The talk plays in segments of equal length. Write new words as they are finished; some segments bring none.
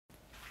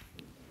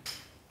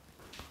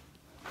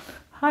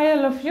Hi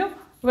all of you,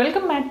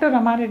 welcome back to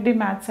Ramareddy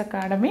Maths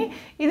Academy.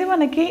 ఇది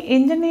మనకి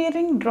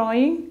engineering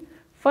drawing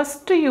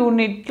first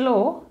యూనిట్లో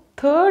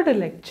third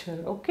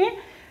lecture. Okay,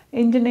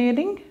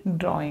 engineering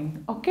drawing.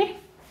 Okay,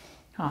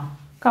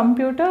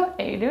 computer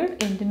aided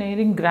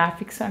engineering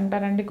graphics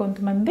అంటారండి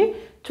కొంతమంది.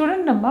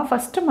 చూడండి అమ్మా,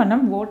 first మనం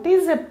వాట్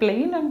ఈజ్ ఎ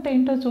ప్లేన్ అంటే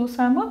ఏంటో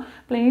చూసాము,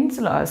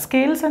 ప్లేన్స్లో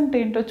స్కేల్స్ అంటే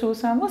ఏంటో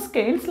చూసాము.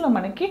 స్కేల్స్లో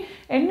మనకి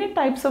ఎన్ని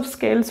టైప్స్ ఆఫ్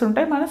స్కేల్స్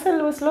ఉంటాయి. మన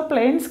సిలబస్లో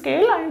plane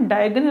scale and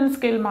diagonal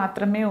scale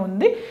మాత్రమే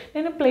ఉంది.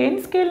 నేను ప్లేన్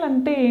స్కేల్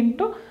అంటే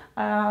ఏంటో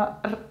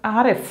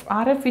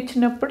ఆర్ఎఫ్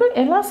ఇచ్చినప్పుడు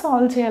ఎలా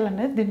సాల్వ్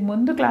చేయాలనేది దీని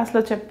ముందు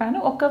క్లాస్లో చెప్పాను.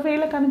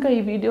 ఒకవేళ కనుక ఈ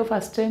వీడియో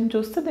ఫస్ట్ టైం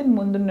చూస్తే దీని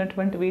ముందు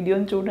ఉన్నటువంటి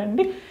వీడియోని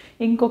చూడండి.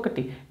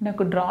 ఇంకొకటి,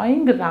 నాకు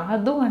డ్రాయింగ్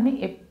రాదు అని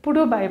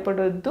ఎప్పుడూ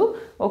భయపడొద్దు,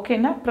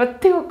 ఓకేనా?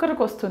 ప్రతి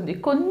ఒక్కరికి వస్తుంది.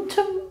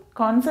 కొంచెం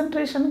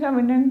కాన్సన్ట్రేషన్గా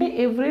వినండి.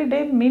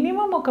 ఎవ్రీడే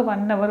మినిమం ఒక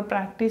 1 అవర్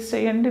ప్రాక్టీస్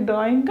చేయండి.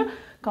 డ్రాయింగ్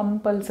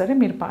కంపల్సరీ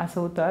మీరు పాస్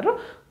అవుతారు.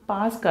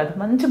 పాస్ కాదు,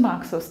 మంచి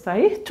మార్క్స్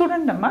వస్తాయి.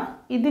 చూడండి అమ్మా,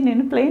 ఇది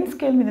నేను ప్లెయిన్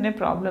స్కేల్ మీదనే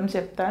ప్రాబ్లం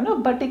చెప్తాను.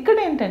 బట్ ఇక్కడ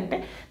ఏంటంటే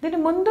దీని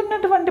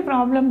ముందున్నటువంటి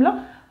ప్రాబ్లంలో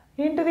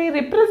ఏంటిది,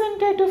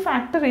 రిప్రజెంటేటివ్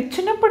ఫ్యాక్టర్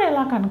ఇచ్చినప్పుడు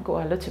ఎలా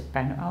కనుక్కోవాలో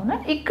చెప్పాను, అవునా?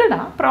 ఇక్కడ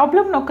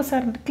ప్రాబ్లంను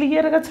ఒకసారి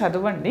క్లియర్గా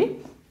చదవండి.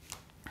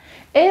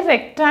 A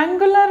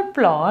rectangular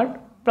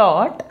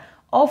plot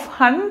of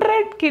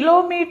 100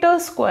 kilometer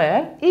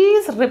square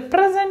is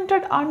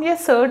represented on a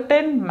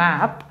certain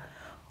map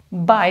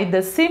by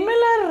the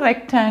similar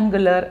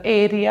rectangular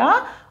area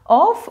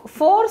of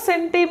 4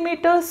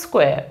 centimeters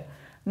square.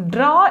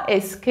 Draw a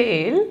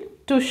scale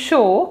to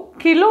show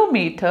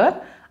kilometer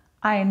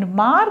and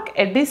mark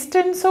a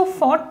distance of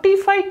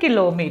 45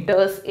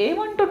 kilometers.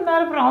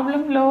 ఏమంటున్నారు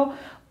ప్రాబ్లంలో?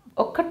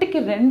 ఒకటికి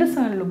 2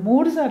 సార్లు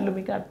 3 సార్లు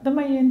మీకు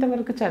అర్థమయ్యేంత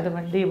వరకు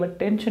చదవండి, but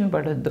tension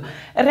పడొద్దు.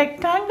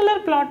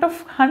 Rectangular plot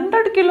of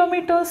 100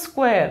 kilometres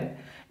square.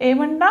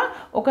 ఏమన్నా,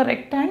 ఒక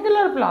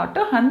రెక్టాంగులర్ ప్లాట్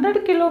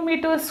 100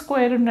 కిలోమీటర్స్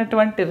స్క్వేర్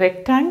ఉన్నటువంటి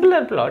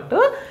రెక్టాంగులర్ ప్లాట్,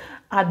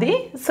 అది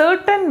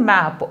సర్టన్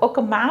మ్యాప్, ఒక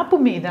మ్యాప్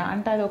మీద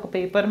అంటే అది ఒక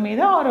పేపర్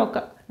మీద ఆర్ ఒక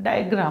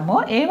డయాగ్రాము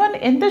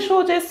ఎంత షో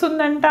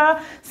చేస్తుందంట,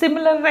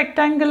 సిమిలర్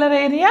రెక్టాంగులర్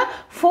ఏరియా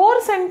 4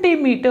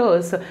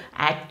 సెంటీమీటర్స్.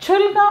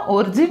 యాక్చువల్గా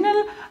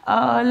original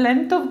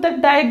length of the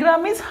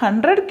diagram is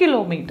 100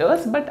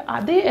 kilometres, but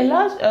అది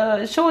ఎలా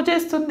షో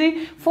చేస్తుంది,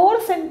 4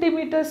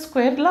 సెంటీమీటర్స్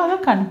స్క్వేర్ లాగా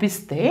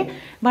కనిపిస్తే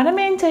మనం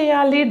ఏం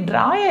చేయాలి,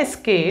 డ్రా ఏ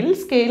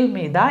స్కేల్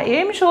మీద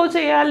ఏం షో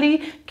చేయాలి,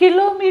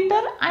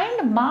 kilometre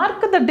and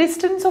mark the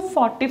distance of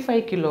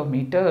 45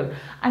 kilometre.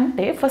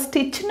 అంటే ఫస్ట్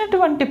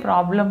ఇచ్చినటువంటి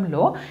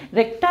ప్రాబ్లంలో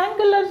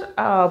రెక్టాంగులర్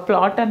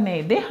ప్లాట్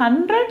అనేది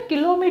 100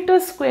 కిలోమీటర్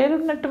స్క్వేర్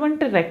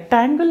ఉన్నటువంటి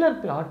రెక్టాంగులర్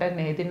ప్లాట్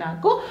అనేది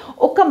నాకు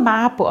ఒక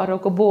మ్యాప్ ఆర్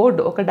ఒక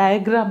బోర్డు, ఒక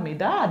డయాగ్రామ్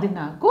మీద అది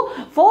నాకు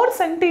 4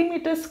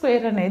 సెంటీమీటర్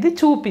స్క్వేర్ అనేది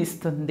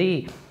చూపిస్తుంది.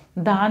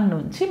 దాని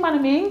నుంచి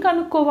మనం ఏం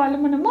కనుక్కోవాలి,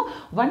 మనము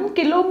 1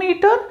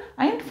 కిలోమీటర్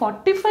అండ్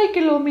 45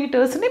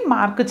 కిలోమీటర్స్ని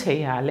మార్క్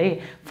చేయాలి.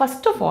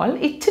 ఫస్ట్ ఆఫ్ ఆల్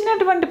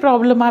ఇచ్చినటువంటి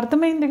ప్రాబ్లం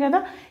అర్థమైంది కదా.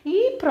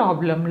 ఈ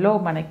ప్రాబ్లంలో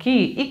మనకి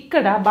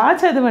ఇక్కడ బాగా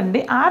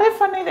చదవండి,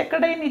 ఆర్ఎఫ్ అనేది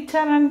ఎక్కడైనా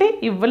ఇచ్చానండి,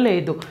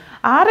 ఇవ్వలేదు.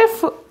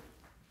 ఆర్ఎఫ్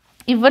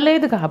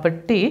ఇవ్వలేదు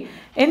కాబట్టి,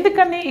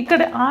 ఎందుకని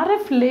ఇక్కడ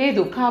ఆర్ఎఫ్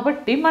లేదు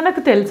కాబట్టి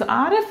మనకు తెలుసు.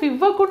 ఆర్ఎఫ్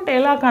ఇవ్వకుంటే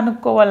ఎలా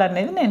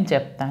కనుక్కోవాలనేది నేను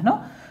చెప్తాను.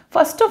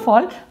 ఫస్ట్ ఆఫ్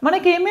ఆల్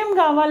మనకి ఏమేమి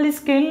కావాలి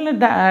స్కేల్ని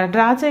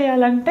డ్రా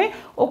చేయాలంటే,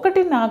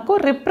 ఒకటి నాకు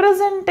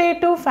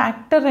రిప్రజెంటేటివ్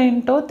ఫ్యాక్టర్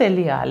ఏంటో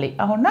తెలియాలి,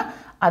 అవునా?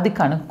 అది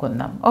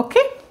కనుక్కుందాం.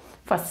 ఓకే,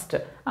 ఫస్ట్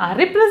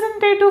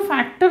రిప్రజెంటేటివ్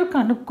ఫ్యాక్టర్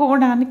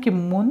కనుక్కోవడానికి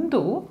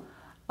ముందు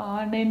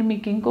నేను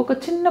మీకు ఇంకొక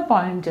చిన్న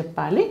పాయింట్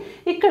చెప్పాలి.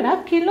 ఇక్కడ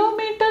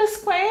కిలోమీటర్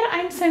స్క్వేర్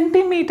అండ్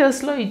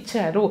సెంటీమీటర్స్లో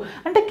ఇచ్చారు.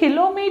 అంటే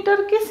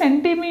కిలోమీటర్కి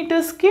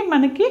సెంటీమీటర్స్కి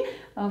మనకి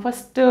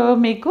ఫస్ట్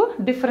మీకు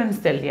డిఫరెన్స్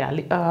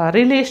తెలియాలి,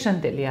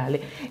 రిలేషన్ తెలియాలి.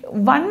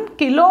 1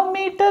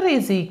 kilometre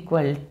is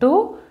equal to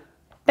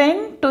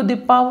 10 to the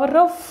power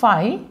of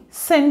 5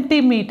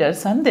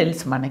 centimetres అని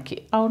తెలుసు మనకి,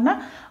 అవునా?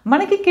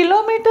 మనకి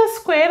కిలోమీటర్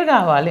స్క్వేర్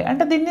కావాలి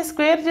అంటే దీన్ని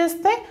స్క్వేర్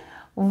చేస్తే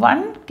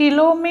 1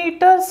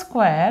 kilometre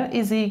square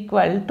is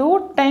equal to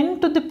 10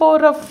 to the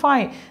power of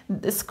 5.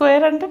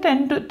 Square అంటే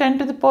 10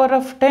 to the power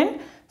of 10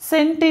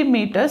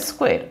 centimetre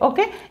square.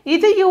 Okay,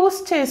 ఇది యూస్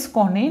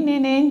చేసుకొని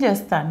నేనేం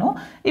చేస్తాను,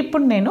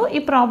 ఇప్పుడు నేను ఈ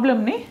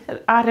ప్రాబ్లమ్ని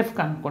ఆర్ఎఫ్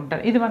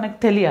కనుక్కుంటాను. ఇది మనకు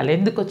తెలియాలి,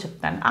 ఎందుకో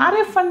చెప్తాను.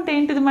 ఆర్ఎఫ్ అంటే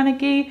ఏంటిది,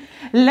 మనకి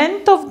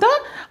లెంత్ ఆఫ్ ద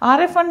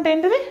ఆర్ఎఫ్ అంటే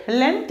ఏంటిది,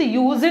 length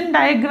use in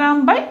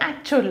diagram by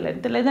actual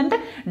length, లేదంటే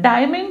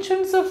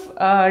dimensions of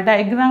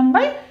diagram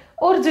by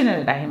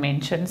original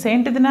dimensions.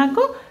 ఏంటిది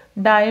నాకు,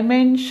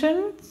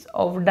 డైమెన్షన్స్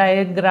ఆఫ్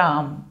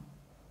డయాగ్రామ్.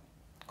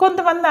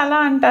 కొంతమంది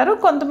అలా అంటారు,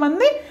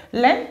 కొంతమంది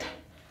లెంత్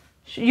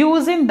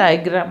యూజ్ ఇన్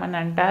డయాగ్రామ్ అని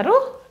అంటారు.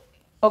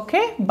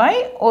 Okay, by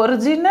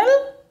original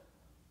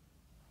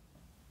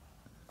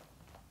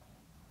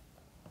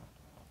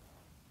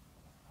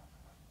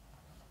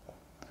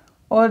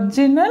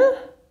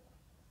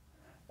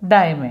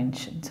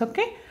dimensions.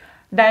 Okay,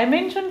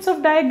 dimensions of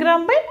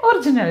diagram by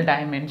original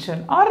dimension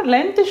or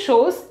length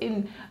shows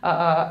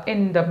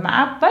in the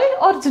map by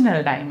original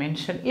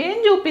dimension. ఏం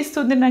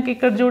చూపిస్తుంది నాకు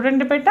ఇక్కడ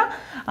చూడండి బేట,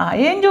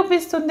 ఏం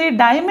చూపిస్తుంది,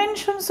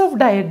 dimensions of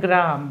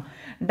diagram.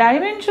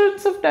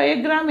 Dimensions of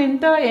diagram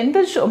ఎంత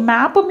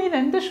మ్యాప్ మీద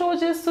ఎంత షో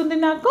చేస్తుంది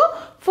నాకు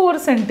 4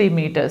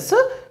 సెంటీమీటర్స్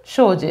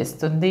షో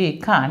చేస్తుంది.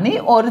 కానీ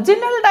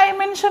ఒరిజినల్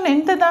డైమెన్షన్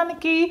ఎంత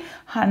దానికి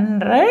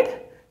 100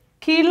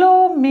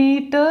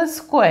 కిలోమీటర్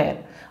స్క్వేర్.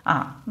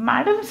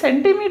 మేడం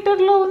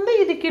సెంటీమీటర్లో ఉంది,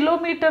 ఇది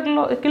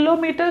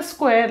కిలోమీటర్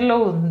స్క్వేర్లో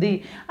ఉంది.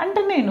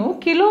 అంటే నేను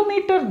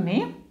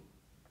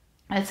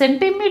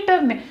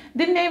సెంటీమీటర్ని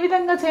దీన్ని ఏ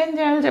విధంగా చేంజ్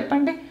చేయాలి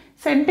చెప్పండి.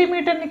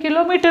 సెంటీమీటర్ని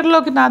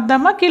కిలోమీటర్లోకి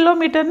రాద్దామా,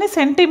 కిలోమీటర్ని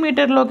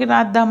సెంటీమీటర్లోకి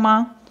రాద్దామా?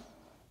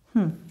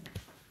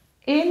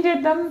 ఏం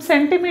చేద్దాం,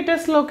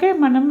 సెంటీమీటర్స్లోకే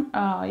మనం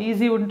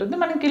ఈజీ ఉంటుంది.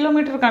 మనం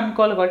కిలోమీటర్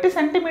కనుక్కోవాలి కాబట్టి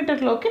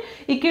సెంటీమీటర్లోకి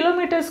ఈ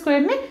కిలోమీటర్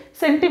స్క్వేర్ని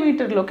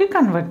సెంటీమీటర్లోకి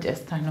కన్వర్ట్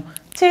చేస్తాను.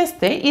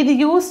 చేస్తే ఇది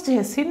యూస్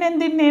చేసి నేను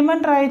దీన్ని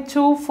ఏమని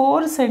రాయొచ్చు,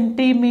 4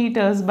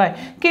 సెంటీమీటర్స్ బై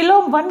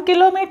 1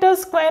 కిలోమీటర్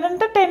స్క్వేర్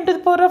అంటే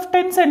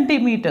 10⁻10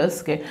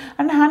 సెంటీమీటర్స్కి.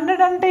 అండ్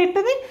 100 అంటే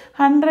ఏంటిది,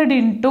 100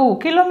 ఇంటూ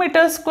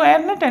కిలోమీటర్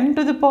స్క్వేర్ని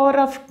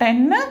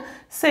 10⁻10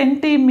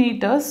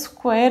 సెంటీమీటర్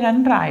స్క్వేర్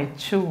అని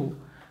రాయొచ్చు.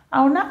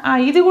 అవునా?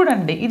 ఇది కూడా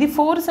అండి, ఇది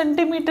 4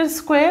 సెంటీమీటర్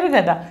స్క్వేర్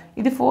కదా,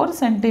 ఇది 4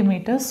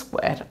 సెంటీమీటర్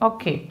స్క్వేర్.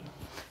 ఓకే,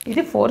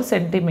 ఇది 4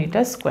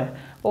 సెంటీమీటర్ స్క్వేర్.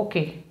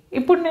 ఓకే,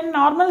 ఇప్పుడు నేను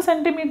నార్మల్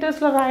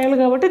సెంటీమీటర్స్లో రాయాలి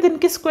కాబట్టి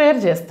దీనికి స్క్వేర్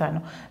చేస్తాను.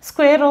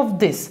 స్క్వేర్ ఆఫ్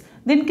దిస్,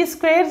 దీనికి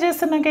స్క్వేర్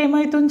చేస్తే నాకు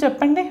ఏమవుతుంది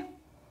చెప్పండి.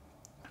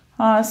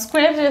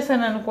 స్క్వేర్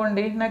చేశాను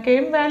అనుకోండి,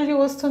 నాకేం వాల్యూ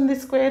వస్తుంది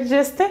స్క్వేర్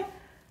చేస్తే,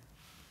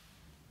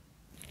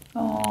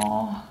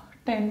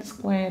 10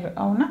 స్క్వేర్.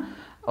 అవునా?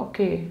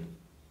 Okay,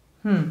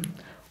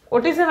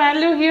 what is the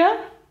value here?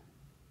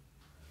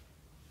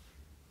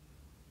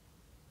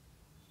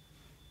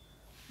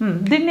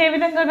 దీన్ని ఏ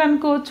విధంగా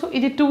కనుక్కోవచ్చు,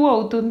 ఇది 2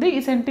 అవుతుంది, ఈ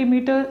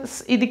సెంటీమీటర్స్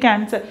ఇది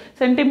క్యాన్సర్,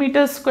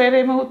 సెంటీమీటర్ స్క్వేర్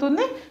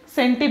ఏమవుతుంది,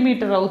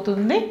 సెంటీమీటర్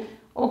అవుతుంది.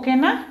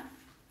 ఓకేనా?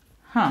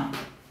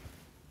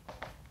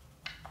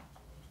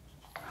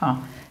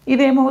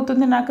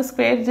 ఇదేమవుతుంది, నాకు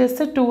స్క్వేర్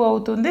చేస్తే 2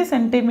 అవుతుంది,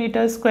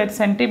 సెంటీమీటర్ స్క్వేర్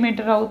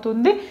సెంటీమీటర్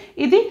అవుతుంది.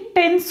 ఇది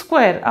 10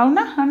 స్క్వేర్.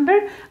 అవునా? 100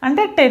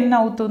 అంటే 10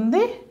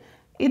 అవుతుంది.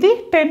 ఇది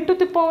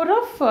 10⁻,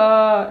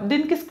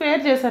 దీనికి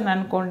స్క్వేర్ చేశాను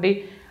అనుకోండి,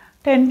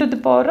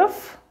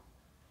 10⁻5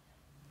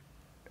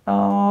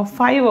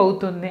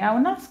 అవుతుంది.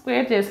 అవునా?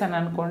 స్క్వేర్ చేశాను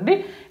అనుకోండి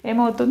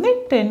ఏమవుతుంది,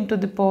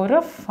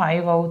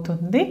 10⁻5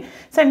 అవుతుంది.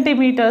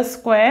 సెంటీమీటర్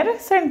స్క్వేర్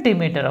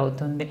సెంటీమీటర్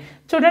అవుతుంది.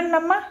 చూడండి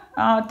అమ్మ,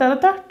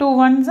 తర్వాత 2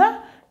 1s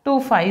 2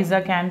 5s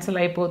క్యాన్సిల్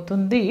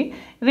అయిపోతుంది.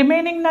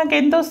 రిమైనింగ్ నాకు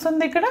ఎంత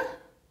వస్తుంది ఇక్కడ,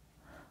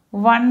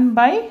 1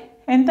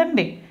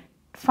 ఎంతండి,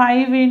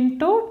 5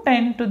 ×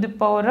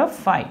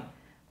 10⁻5.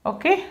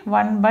 Okay,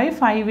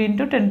 1/5 ×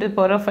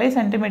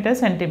 10⁻5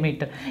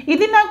 centimetre.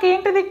 ఇది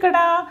నాకేంటిది ఇక్కడ,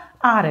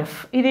 RF.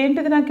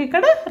 ఇదేంటిది నాకు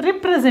ఇక్కడ,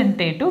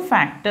 రిప్రజెంటేటివ్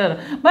ఫ్యాక్టర్.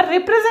 మరి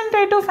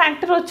రిప్రజెంటేటివ్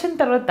ఫ్యాక్టర్ వచ్చిన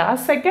తర్వాత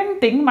సెకండ్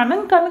థింగ్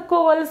మనం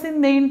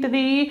కనుక్కోవాల్సింది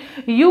ఏంటిది,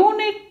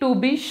 unit to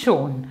be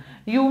shown.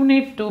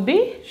 Unit to be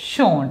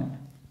shown,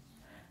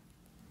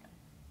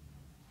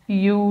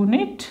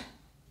 unit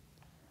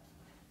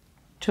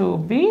to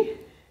be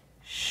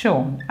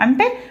shown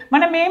అంటే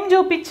మనం ఏం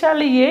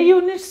చూపించాలి, ఏ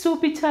యూనిట్స్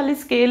చూపించాలి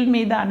స్కేల్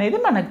మీద అనేది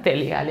మనకు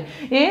తెలియాలి.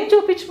 ఏం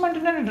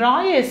చూపించమంటున్నాను, డ్రా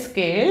ఏ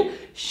స్కేల్,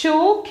 షో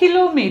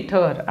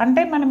కిలోమీటర్.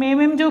 అంటే మనం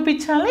ఏమేమి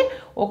చూపించాలి,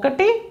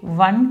 ఒకటి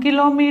 1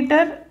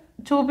 కిలోమీటర్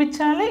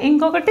చూపించాలి,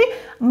 ఇంకొకటి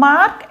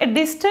మార్క్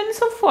డిస్టెన్స్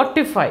ఆఫ్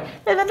 45,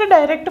 లేదంటే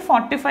డైరెక్ట్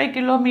 45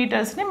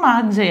 కిలోమీటర్స్ని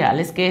మార్క్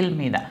చేయాలి స్కేల్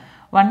మీద.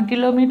 1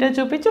 కిలోమీటర్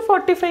చూపించి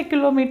 45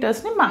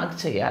 కిలోమీటర్స్ని మార్క్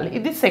చేయాలి.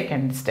 ఇది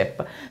సెకండ్ స్టెప్.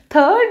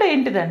 థర్డ్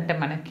ఏంటిదంటే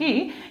మనకి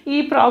ఈ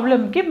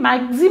ప్రాబ్లంకి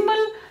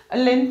మ్యాక్సిమల్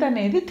లెంత్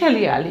అనేది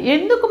తెలియాలి.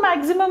 ఎందుకు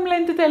మ్యాక్సిమం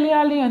లెంత్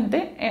తెలియాలి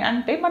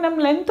అంటే మనం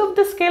length of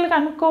the scale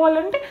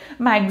కనుక్కోవాలంటే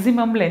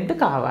maximum length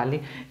కావాలి.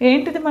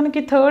 ఏంటిది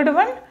మనకి third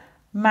one,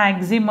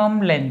 maximum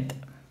length.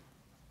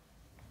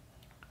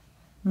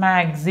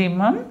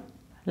 Maximum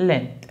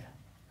length,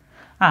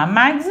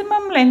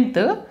 maximum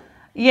length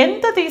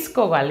ఎంత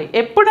తీసుకోవాలి.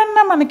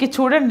 ఎప్పుడన్నా మనకి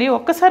చూడండి,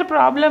 ఒక్కసారి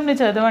ప్రాబ్లమ్ని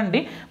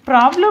చదవండి.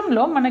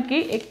 ప్రాబ్లంలో మనకి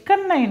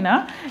ఎక్కడైనా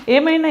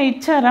ఏమైనా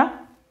ఇచ్చారా,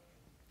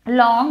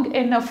 long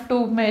enough to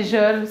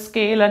measure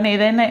scale అని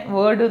ఏదైనా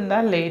వర్డ్ ఉందా,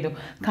 లేదు.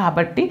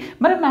 కాబట్టి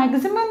మరి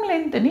మ్యాక్సిమం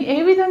లెంత్ని ఏ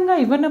విధంగా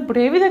ఇవ్వనప్పుడు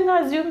ఏ విధంగా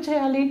అజ్యూమ్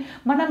చేయాలి,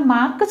 మనం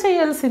మార్క్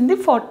చేయాల్సింది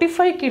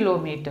 45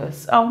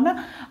 కిలోమీటర్స్. అవునా?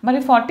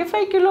 మరి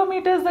 45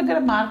 కిలోమీటర్స్ దగ్గర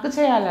మార్క్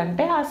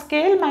చేయాలంటే ఆ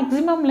స్కేల్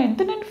మ్యాక్సిమం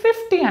లెంత్ నేను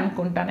 50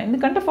 అనుకుంటాను,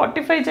 ఎందుకంటే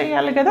 45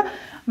 చేయాలి కదా.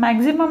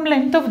 Maximum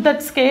length of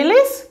that scale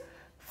is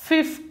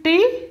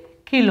 50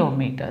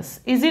 kilometres.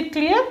 Is it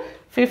clear?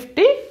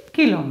 50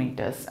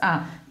 kilometres.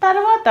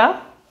 తర్వాత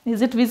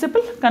ఈజ్ ఇట్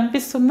విజిబుల్,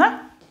 కనిపిస్తుందా?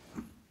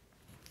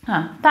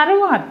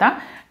 తర్వాత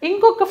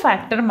ఇంకొక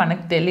ఫ్యాక్టర్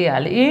మనకు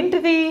తెలియాలి.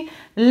 ఏంటిది,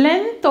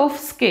 length of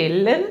scale.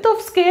 Length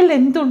of scale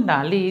ఎంత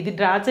ఉండాలి, ఇది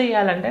డ్రా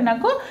చేయాలంటే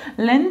నాకు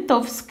length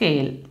of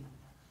scale,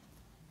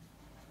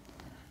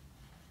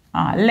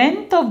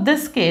 length of the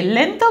scale.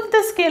 Length of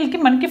the స్కేల్కి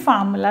మనకి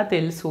ఫార్ములా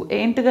తెలుసు.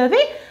 ఏంటిది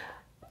అది,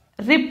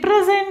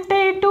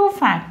 representative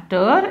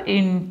factor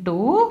into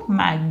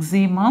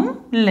maximum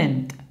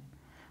length.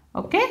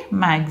 Okay,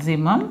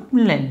 maximum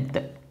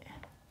length,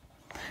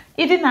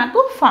 ఇది నాకు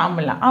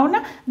ఫార్ములా. అవునా?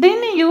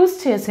 దీన్ని యూజ్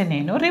చేసి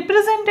నేను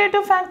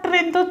రిప్రజెంటేటివ్ ఫ్యాక్టర్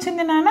ఎంత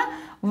వచ్చింది నాన్న,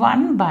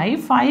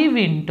 1/5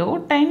 ఇంటూ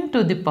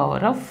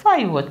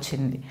 10⁵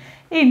 వచ్చింది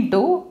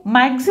ఇంటూ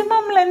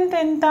మ్యాక్సిమం లెంత్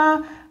ఎంత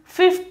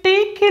 50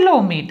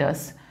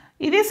 కిలోమీటర్స్.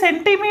 ఇది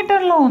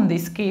సెంటీమీటర్లో ఉంది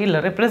స్కేల్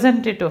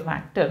రిప్రజెంటేటివ్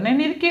ఫ్యాక్టర్, నేను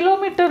ఇది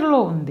కిలోమీటర్లో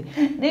ఉంది.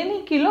 నేను ఈ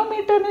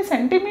కిలోమీటర్ని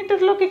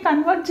సెంటీమీటర్లోకి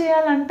కన్వర్ట్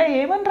చేయాలంటే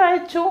ఏమని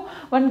రాయొచ్చు,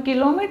 1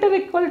 కిలోమీటర్ =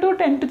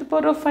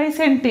 10⁵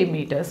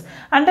 సెంటీమీటర్స్.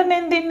 అంటే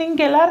నేను దీన్ని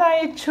ఇంకెలా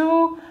రాయొచ్చు,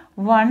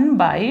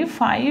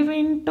 1/5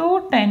 ఇంటూ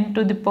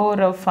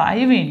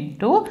 10⁵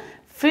 ఇంటూ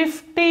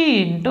 50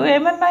 ఇంటూ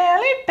ఏమని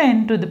రాయాలి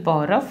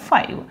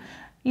 10⁵.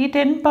 ఈ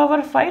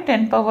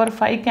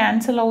 10⁵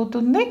 క్యాన్సిల్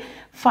అవుతుంది,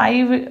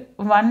 5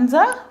 1s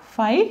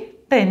 5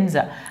 10s.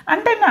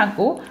 అంటే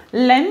నాకు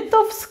లెంత్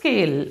ఆఫ్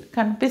స్కేల్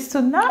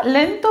కనిపిస్తుందా,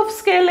 లెంత్ ఆఫ్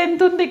స్కేల్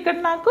ఎంత ఉంది ఇక్కడ,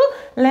 నాకు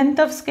లెంత్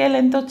ఆఫ్ స్కేల్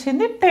ఎంత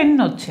వచ్చింది 10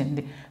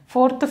 వచ్చింది.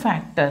 Fourth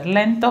factor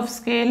length of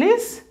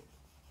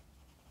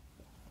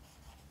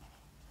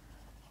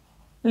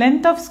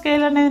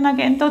scale అనేది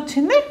నాకు ఎంత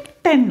వచ్చింది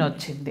 10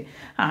 వచ్చింది.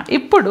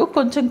 ఇప్పుడు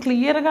కొంచెం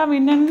క్లియర్గా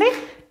వినండి,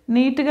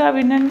 నీట్గా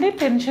వినండి,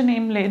 టెన్షన్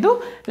ఏం లేదు.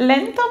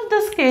 లెంత్ ఆఫ్ ద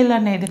స్కేల్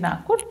అనేది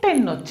నాకు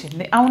 10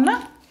 వచ్చింది, అవునా?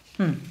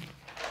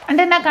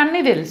 అంటే నాకు అన్నీ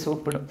తెలుసు.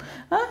 ఇప్పుడు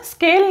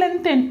స్కేల్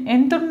లెంత్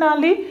ఎంత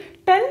ఉండాలి,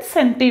 10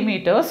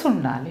 సెంటీమీటర్స్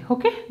ఉండాలి.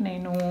 ఓకే,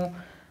 నేను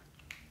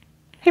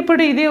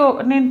ఇప్పుడు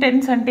నేను 10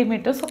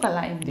 సెంటీమీటర్స్ ఒక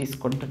లైన్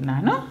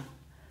తీసుకుంటున్నాను.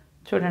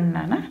 చూడండి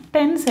నాన్న,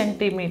 10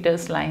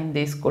 సెంటీమీటర్స్ లైన్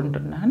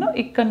తీసుకుంటున్నాను.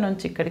 ఇక్కడ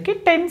నుంచి ఇక్కడికి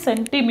 10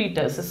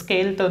 సెంటీమీటర్స్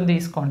స్కేల్తో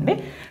తీసుకోండి,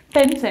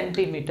 10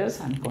 సెంటీమీటర్స్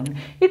అనుకోండి.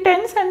 ఈ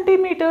 10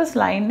 సెంటీమీటర్స్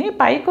లైన్ని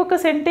పైకి 1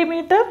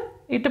 సెంటీమీటర్,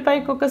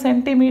 ఇటుపైకి 1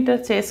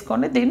 సెంటీమీటర్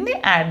చేసుకొని దీన్ని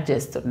యాడ్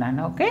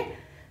చేస్తున్నాను. ఓకే,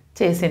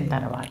 చేసిన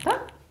తర్వాత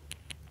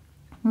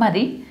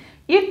మరి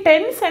ఈ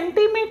 10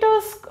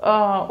 సెంటీమీటర్స్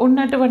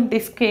ఉన్నటువంటి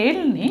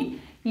స్కేల్ని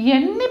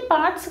ఎన్ని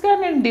పార్ట్స్గా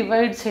నేను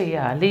డివైడ్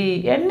చేయాలి,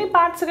 ఎన్ని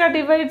పార్ట్స్గా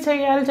డివైడ్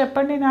చేయాలి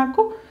చెప్పండి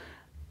నాకు.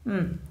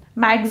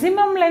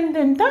 మ్యాక్సిమం లెంత్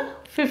ఎంత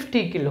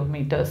 50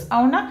 కిలోమీటర్స్,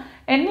 అవునా?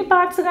 ఎన్ని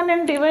పార్ట్స్గా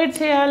నేను డివైడ్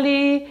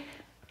చేయాలి,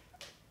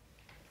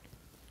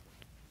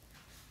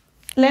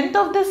 లెంత్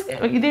ఆఫ్ ద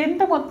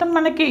ఇదేంత మొత్తం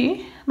మనకి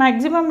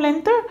మ్యాక్సిమం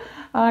లెంత్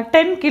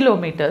 10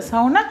 కిలోమీటర్స్,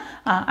 అవునా?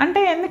 అంటే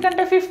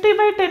ఎందుకంటే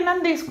 50/10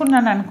 అని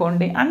తీసుకున్నాను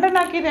అనుకోండి, అంటే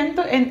నాకు ఇది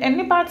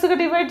ఎన్ని పార్ట్స్గా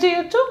డివైడ్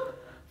చేయొచ్చు,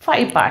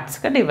 5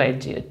 పార్ట్స్గా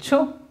డివైడ్ చేయొచ్చు.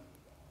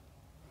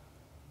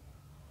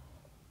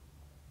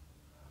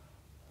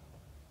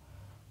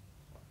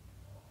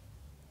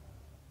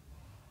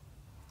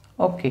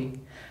 ఓకే,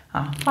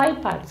 5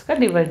 పార్ట్స్గా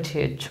డివైడ్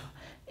చేయొచ్చు.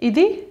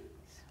 ఇది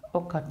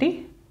 1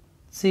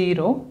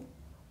 0,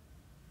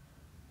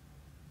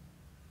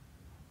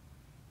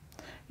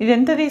 ఇది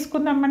ఎంత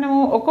తీసుకుందాం మనము,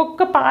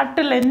 ఒక్కొక్క పార్ట్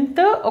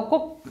లెంత్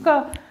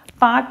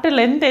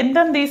ఎంత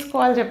అని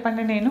తీసుకోవాలి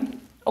చెప్పండి. నేను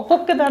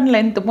ఒక్కొక్క దాని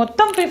లెంత్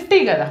మొత్తం 50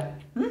 కదా,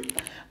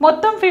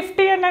 మొత్తం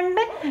 50 అని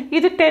అంటే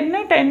ఇది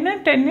 10 10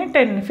 10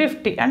 10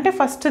 50, అంటే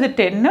ఫస్ట్ది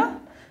 10,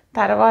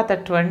 తర్వాత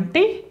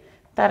 20,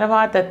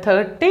 తర్వాత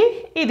 30,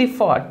 ఇది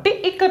 40,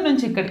 ఇక్కడ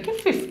నుంచి ఇక్కడికి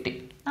 50,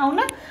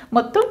 అవునా?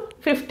 మొత్తం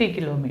 50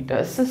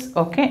 కిలోమీటర్స్.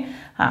 ఓకే,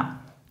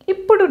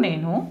 ఇప్పుడు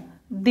నేను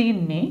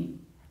దీన్ని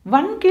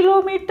 1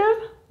 కిలోమీటర్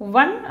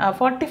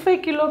 45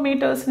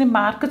 కిలోమీటర్స్ని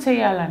మార్క్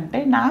చేయాలంటే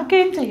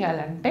నాకేం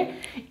చేయాలంటే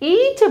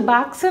ఈచ్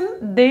బాక్స్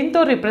దేంతో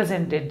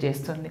రిప్రజెంటేట్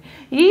చేస్తుంది,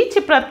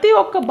 ప్రతి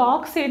ఒక్క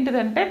బాక్స్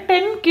ఏంటిదంటే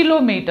 10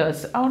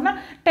 కిలోమీటర్స్, అవునా?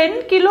 10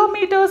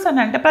 కిలోమీటర్స్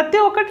అని అంటే ప్రతి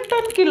ఒక్కటి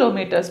 10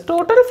 kilometres,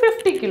 total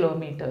 50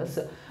 kilometres.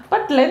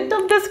 But length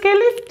of the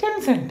scale is 10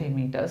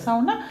 centimetres,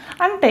 అవునా?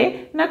 అంటే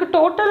నాకు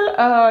టోటల్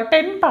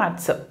 10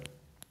 పార్ట్స్.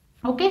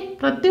 ఓకే,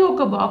 ప్రతి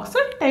ఒక్క బాక్స్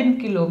 10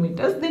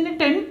 కిలోమీటర్స్. దీన్ని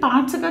 10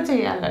 పార్ట్స్గా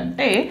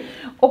చేయాలంటే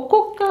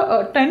ఒక్కొక్క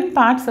 10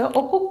 పార్ట్స్,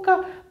 ఒక్కొక్క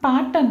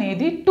పార్ట్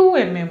అనేది 2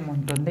 mm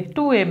ఉంటుంది,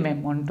 2 mm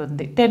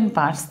ఉంటుంది. 10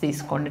 పార్ట్స్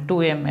తీసుకోండి 2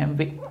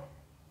 mmవి.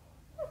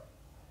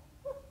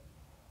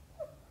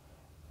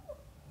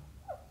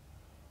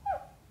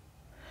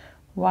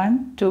 వన్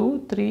 2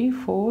 3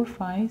 4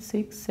 5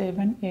 6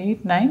 7 8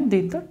 9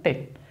 దీంతో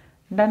 10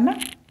 డన్నా.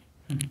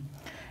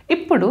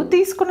 ఇప్పుడు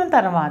తీసుకున్న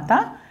తర్వాత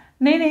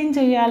నేనేం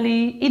చేయాలి,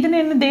 ఇది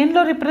నేను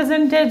దేనిలో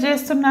రిప్రజెంట్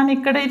చేస్తున్నాను,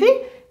 ఇక్కడ ఇది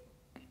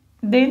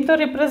దేంతో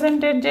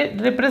రిప్రజెంట్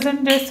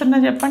చేస్తున్నా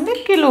చెప్పండి,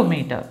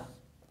 కిలోమీటర్.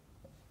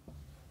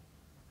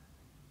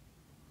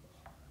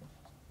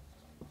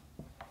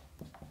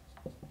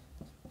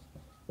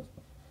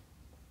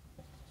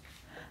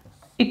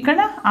 ఇక్కడ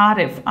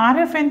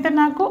ఆర్ఎఫ్ ఎంత,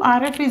 నాకు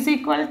RF is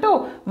equal to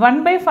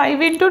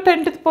 1/5 into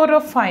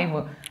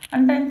 10⁵.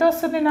 అంటే ఎంత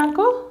వస్తుంది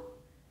నాకు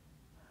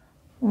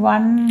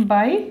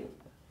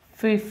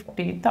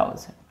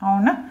 1/50,000,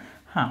 అవునా?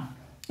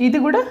 ఇది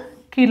కూడా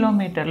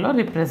కిలోమీటర్లో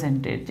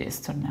రిప్రజెంటేట్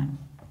చేస్తున్నాను.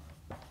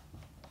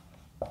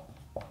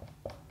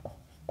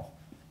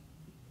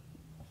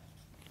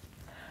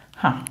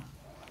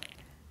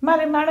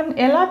 మరి మేడం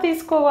ఎలా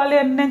తీసుకోవాలి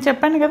అని నేను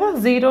చెప్పాను కదా,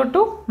 0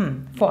 to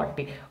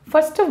 40.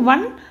 ఫస్ట్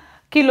 1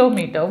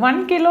 కిలోమీటర్, 1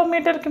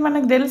 కిలోమీటర్కి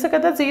మనకు తెలుసు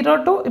కదా 0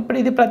 to, ఇప్పుడు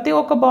ఇది ప్రతి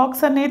ఒక్క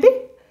బాక్స్ అనేది,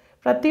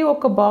 ప్రతి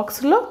ఒక్క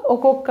బాక్స్లో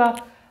ఒక్కొక్క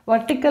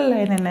వర్టికల్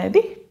లైన్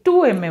అనేది 2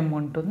 mm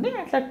ఉంటుంది.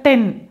 అట్లా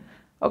 10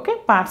 ఓకే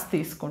పార్ట్స్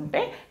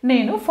తీసుకుంటే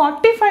నేను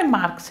 45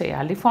 మార్క్స్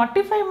చేయాలి.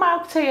 45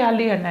 మార్క్స్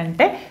చేయాలి అని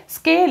అంటే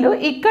స్కేలు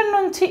ఇక్కడ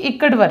నుంచి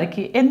ఇక్కడి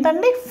వరకు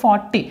ఎంతండి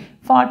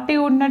 40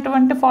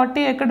 ఉన్నటువంటి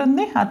 40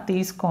 ఎక్కడుంది అది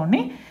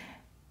తీసుకొని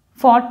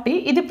 40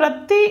 ఇది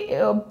ప్రతి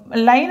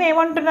లైన్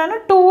ఏమంటున్నాను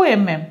 2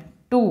 mm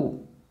 2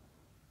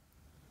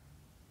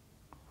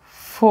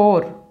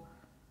 4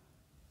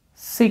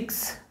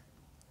 6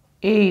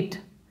 8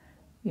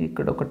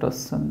 ఇక్కడ ఒకటి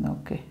వస్తుంది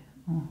ఓకే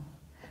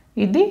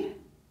ఇది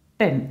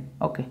 10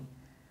 ఓకే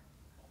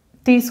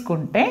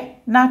తీసుకుంటే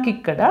నాకు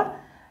ఇక్కడ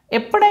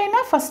ఎప్పుడైనా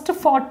ఫస్ట్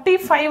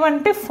 45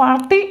 అంటే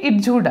 40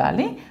 ఇటు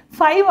చూడాలి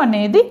 5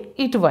 అనేది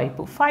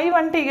ఇటువైపు 5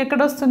 అంటే ఎక్కడ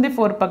వస్తుంది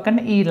 4 పక్కన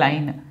ఈ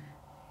లైన్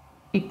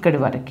ఇక్కడి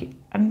వరకు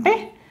అంటే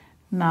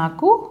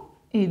నాకు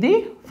ఇది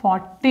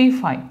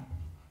 45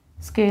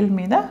 స్కేల్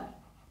మీద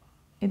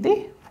ఇది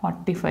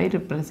 45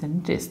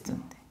 రిప్రజెంట్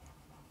చేస్తుంది.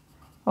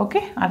 ఓకే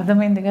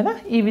అర్థమైంది కదా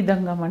ఈ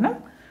విధంగా మనం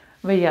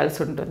వేయాల్సి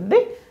ఉంటుంది.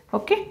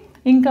 ఓకే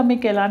ఇంకా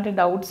మీకు ఎలాంటి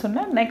డౌట్స్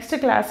ఉన్నా నెక్స్ట్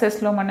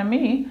క్లాసెస్లో మనం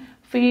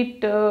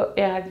ఫీట్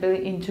యాడ్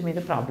ఇంచ్ మీద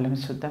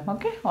ప్రాబ్లమ్స్ చూద్దాం.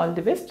 Okay all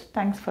the best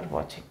thanks for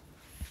watching.